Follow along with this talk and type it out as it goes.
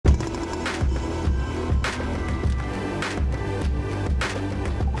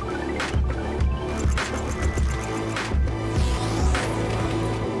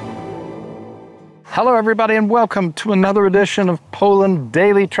Hello everybody and welcome to another edition of Poland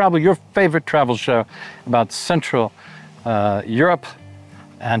Daily Travel, your favorite travel show about Central Europe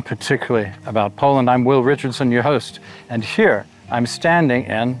and particularly about Poland. I'm Will Richardson, your host, and here I'm standing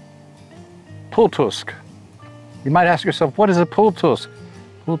in Pułtusk. You might ask yourself, what is a Pułtusk?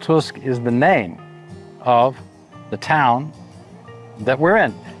 Pułtusk is the name of the town that we're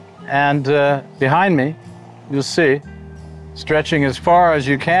in. And behind me, you'll see, stretching as far as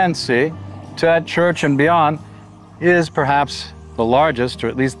you can see, to that church and beyond, is perhaps the largest, or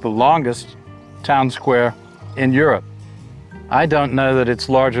at least the longest, town square in Europe. I don't know that it's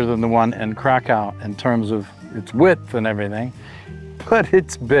larger than the one in Krakow in terms of its width and everything, but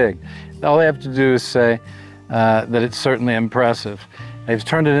it's big. All I have to do is say that it's certainly impressive. They've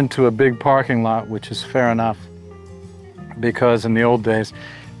turned it into a big parking lot, which is fair enough, because in the old days,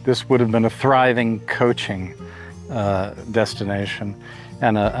 this would have been a thriving coaching destination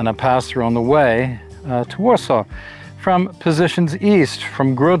and a pass-through on the way to Warsaw from positions east,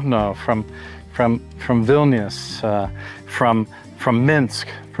 from Grodno, from Vilnius, from Minsk,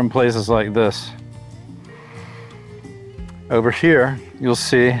 from places like this. Over here, you'll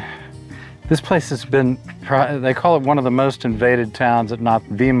see this place has been, they call it one of the most invaded towns, if not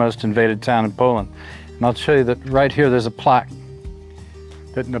the most invaded town in Poland. And I'll show you that right here, there's a plaque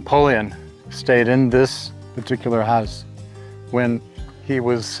that Napoleon stayed in this particular house when he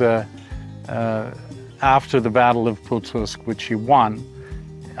was, after the Battle of Pułtusk, which he won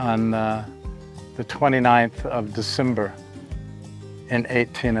on the 29th of December in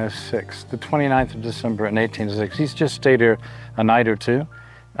 1806. The 29th of December in 1806. He's just stayed here a night or two,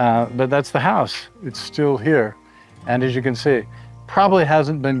 but that's the house. It's still here. And as you can see, probably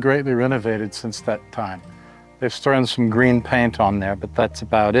hasn't been greatly renovated since that time. They've thrown some green paint on there, but that's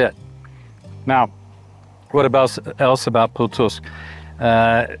about it. Now, what else about Pułtusk?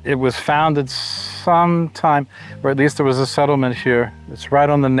 It was founded sometime, or at least there was a settlement here. It's right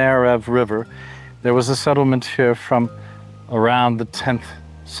on the Nerev River. There was a settlement here from around the 10th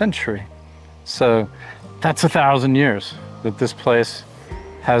century. So that's 1,000 years that this place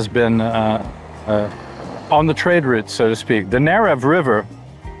has been on the trade route, so to speak. The Nerev River,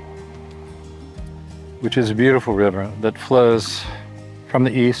 which is a beautiful river that flows from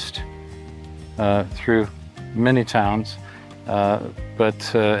the east through many towns,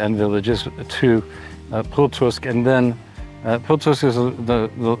 and villages to Pułtusk, and then Pułtusk is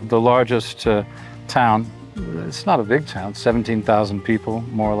the largest town. It's not a big town, 17,000 people,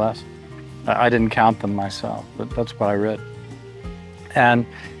 more or less. I didn't count them myself, but that's what I read. And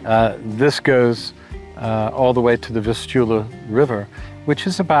this goes all the way to the Vistula River, which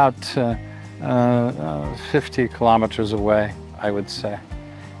is about 50 kilometers away, I would say.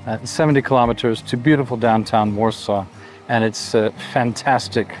 70 kilometers to beautiful downtown Warsaw, and it's a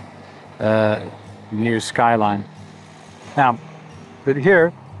fantastic new skyline. Now, but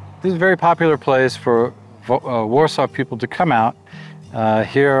here, this is a very popular place for Warsaw people to come out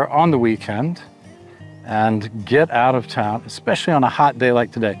here on the weekend and get out of town, especially on a hot day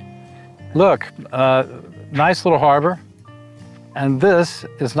like today. Look, nice little harbor, and this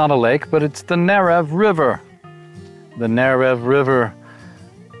is not a lake, but it's the Nerev River. The Nerev River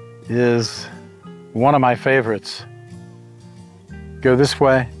is one of my favorites. Go this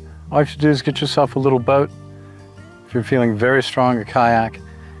way. All you have to do is get yourself a little boat. If you're feeling very strong, a kayak,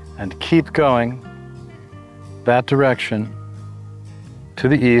 and keep going that direction to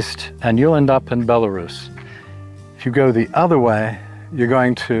the east, and you'll end up in Belarus. If you go the other way, you're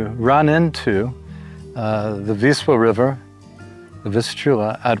going to run into the Wisła River, the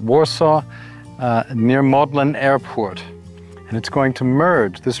Vistula, at Warsaw, near Modlin Airport. And it's going to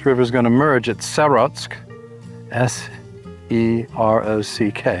merge, this river is going to merge at Serocz, S-E-R-O-C-K,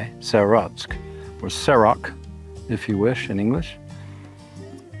 Serocz, or Serok, if you wish, in English.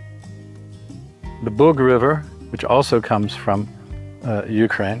 The Bug River, which also comes from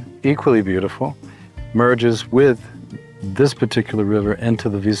Ukraine, equally beautiful, merges with this particular river into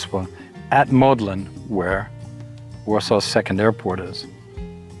the Wisła at Modlin, where Warsaw's second airport is.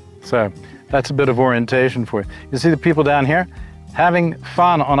 So that's a bit of orientation for you. You see the people down here having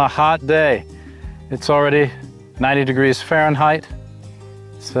fun on a hot day. It's already 90 degrees Fahrenheit.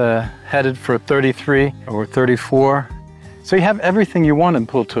 It's headed for 33 or 34. So you have everything you want in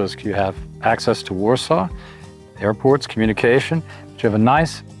Pułtusk. You have access to Warsaw, airports, communication. But you have a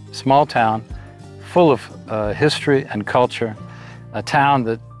nice small town full of history and culture, a town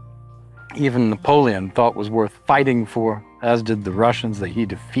that even Napoleon thought was worth fighting for, as did the Russians that he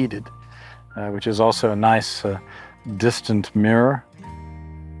defeated, which is also a nice distant mirror.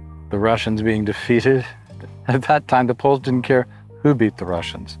 The Russians being defeated. At that time, the Poles didn't care who beat the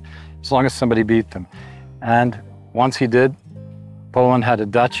Russians. as long as somebody beat them. And once he did, Poland had a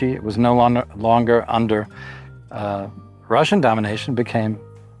duchy. It was no longer under Russian domination, became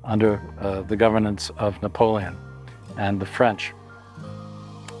under the governance of Napoleon and the French.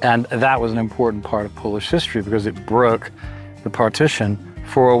 And that was an important part of Polish history because it broke the partition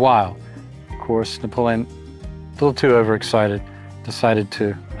for a while. Of course, Napoleon, a little too overexcited, decided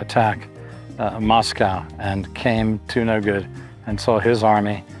to attack Moscow and came to no good and saw his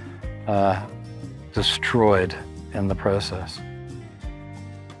army destroyed in the process.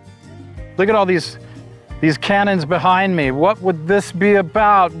 Look at all these cannons behind me. What would this be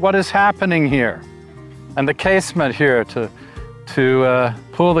about? What is happening here? And the casement here to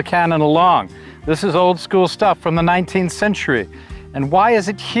pull the cannon along. This is old school stuff from the 19th century. And why is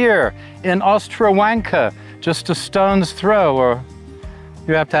it here in Ostrołęka, just a stone's throw, or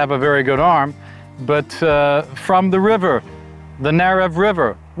you have to have a very good arm, but from the river, the Narew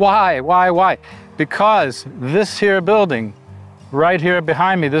River? Why? Because this here building, right here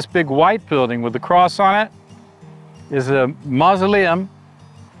behind me, this big white building with the cross on it, is a mausoleum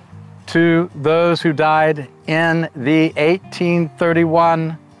to those who died in the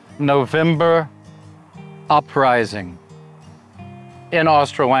 1831 November uprising in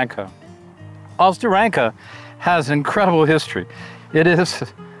Ostrołęka. Ostrołęka has incredible history.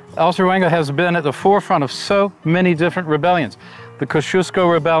 Ostrołęka has been at the forefront of so many different rebellions. The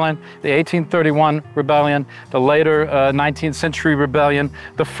Kosciuszko Rebellion, the 1831 rebellion, the later 19th century rebellion,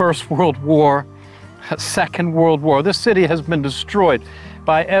 the First World War, Second World War. This city has been destroyed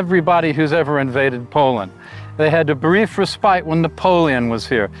by everybody who's ever invaded Poland. They had a brief respite when Napoleon was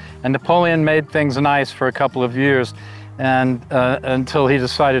here, and Napoleon made things nice for a couple of years and until he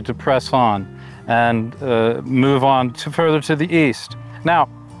decided to press on and move on further to the east. Now,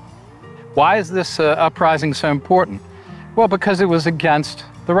 why is this uprising so important? Well, because it was against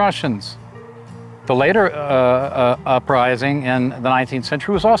the Russians. The later uprising in the 19th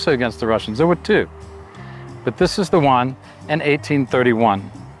century was also against the Russians. There were two. But this is the one in 1831.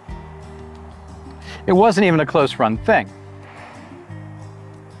 It wasn't even a close-run thing.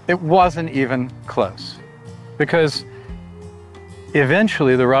 It wasn't even close. Because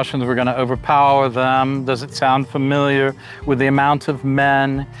eventually the Russians were going to overpower them. Does it sound familiar? With the amount of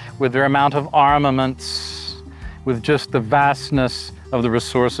men, with their amount of armaments, with just the vastness of the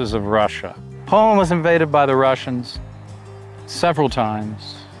resources of Russia. Poland was invaded by the Russians several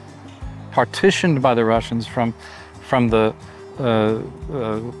times, partitioned by the Russians from the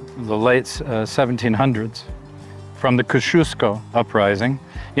late 1700s, from the Kosciuszko uprising.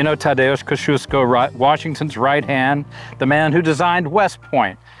 You know Tadeusz Kościuszko, Washington's right hand, the man who designed West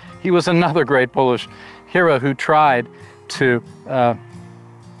Point. He was another great Polish hero who tried to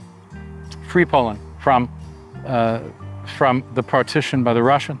free Poland from the partition by the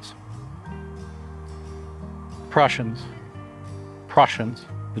Russians. Prussians,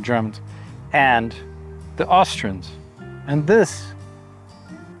 the Germans, and the Austrians. And this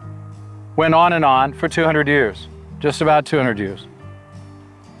went on and on for 200 years, just about 200 years.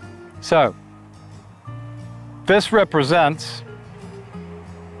 So, this represents,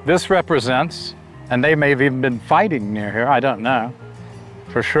 and they may have even been fighting near here, I don't know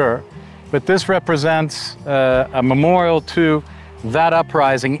for sure, but this represents a memorial to that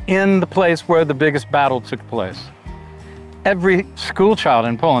uprising in the place where the biggest battle took place. Every school child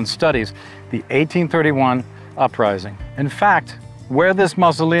in Poland studies the 1831 uprising. In fact, where this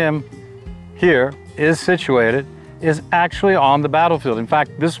mausoleum here is situated is actually on the battlefield. In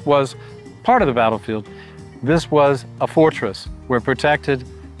fact, this was part of the battlefield. This was a fortress where it protected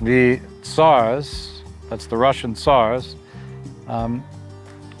the Tsars, that's the Russian Tsars,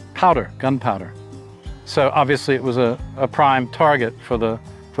 gunpowder. So obviously it was a prime target for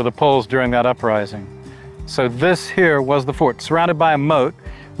the Poles during that uprising. So this here was the fort, surrounded by a moat.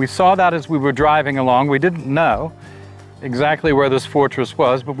 We saw that as we were driving along. We didn't know exactly where this fortress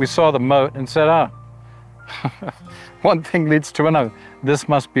was, but we saw the moat and said, oh, one thing leads to another. This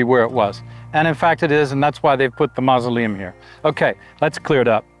must be where it was. And in fact it is, and that's why they've put the mausoleum here. Okay, let's clear it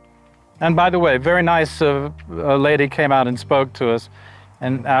up. And by the way, very nice a lady came out and spoke to us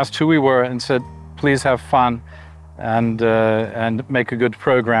and asked who we were and said, please have fun and make a good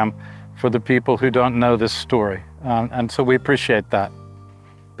program for the people who don't know this story. And so we appreciate that.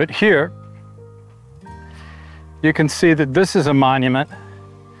 But here, you can see that this is a monument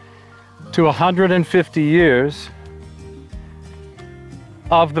to 150 years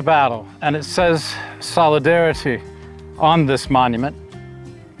of the battle. And it says solidarity on this monument.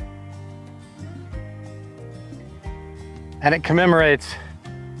 And it commemorates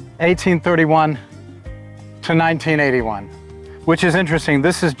 1831 to 1981. which is interesting.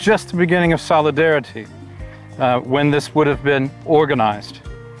 This is just the beginning of solidarity when this would have been organized,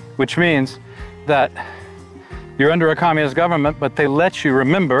 which means that you're under a communist government, but they let you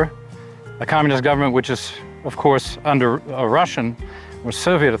remember a communist government which is, of course, under a Russian or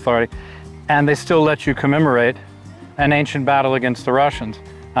Soviet authority, and they still let you commemorate an ancient battle against the Russians.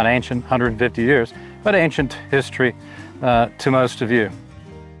 Not ancient, 150 years, but ancient history to most of you.